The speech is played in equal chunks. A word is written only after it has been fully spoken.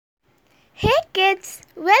Hey kids,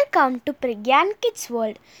 welcome to Pragyan Kids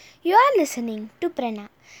World. You are listening to Prana.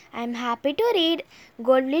 I am happy to read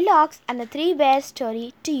Goldilocks and the Three Bears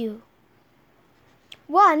story to you.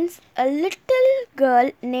 Once, a little girl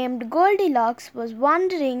named Goldilocks was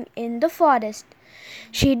wandering in the forest.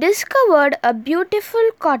 She discovered a beautiful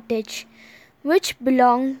cottage which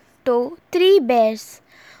belonged to three bears.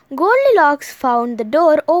 Goldilocks found the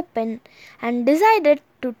door open and decided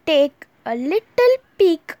to take a little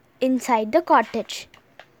peek inside the cottage.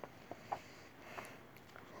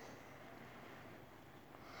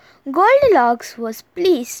 Goldilocks was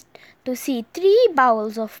pleased to see 3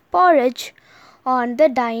 bowls of porridge on the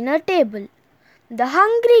dinner table. The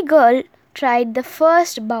hungry girl tried the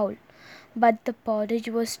first bowl, but the porridge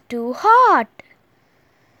was too hot.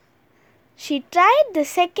 She tried the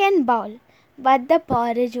second bowl, but the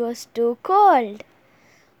porridge was too cold.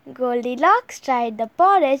 Goldilocks tried the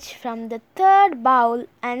porridge from the third bowl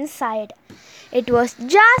and sighed. It was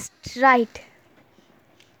just right.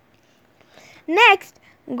 Next,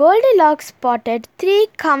 Goldilocks spotted 3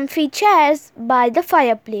 comfy chairs by the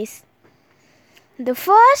fireplace. The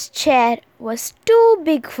first chair was too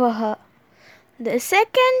big for her. The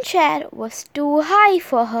second chair was too high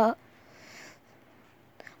for her.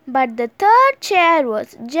 But the third chair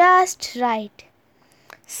was just right.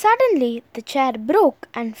 Suddenly, the chair broke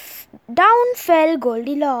and down fell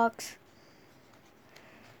Goldilocks.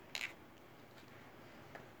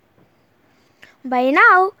 By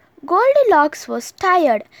now, Goldilocks was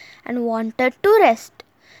tired and wanted to rest.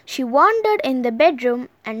 She wandered in the bedroom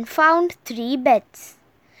and found 3 beds.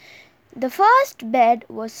 The first bed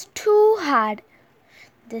was too hard.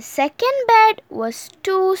 The second bed was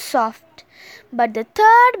too soft. But the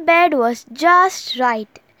third bed was just right.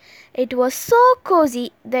 It was so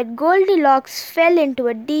cozy that Goldilocks fell into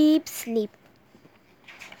a deep sleep.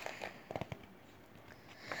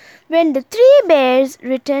 When the 3 bears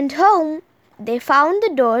returned home, they found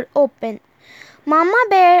the door open. Mama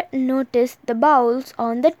Bear noticed the bowls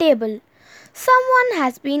on the table. "Someone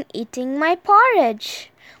has been eating my porridge."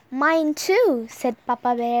 "Mine too," said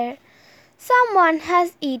Papa Bear. "Someone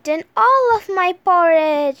has eaten all of my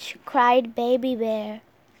porridge," cried Baby Bear.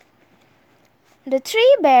 The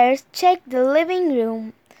 3 bears checked the living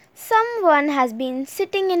room. "Someone has been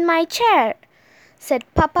sitting in my chair," said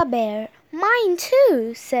Papa Bear. "Mine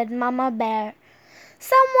too," said Mama Bear.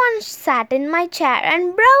 "Someone sat in my chair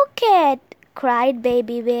and broke it," cried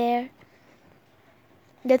Baby Bear.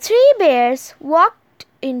 The 3 bears walked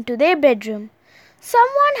into their bedroom.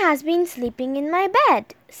 "Someone has been sleeping in my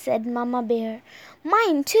bed," said Mama Bear.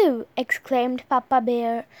 "Mine too," exclaimed Papa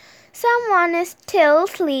Bear. "Someone is still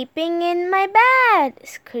sleeping in my bed,"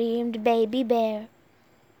 screamed Baby Bear.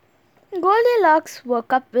 Goldilocks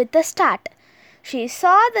woke up with a start. She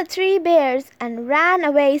saw the 3 bears and ran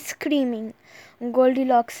away screaming.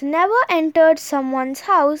 Goldilocks never entered someone's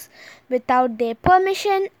house without their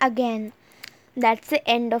permission again. That's the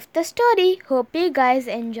end of the story. Hope you guys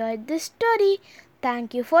enjoyed this story.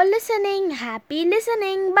 Thank you for listening. Happy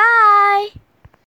listening. Bye.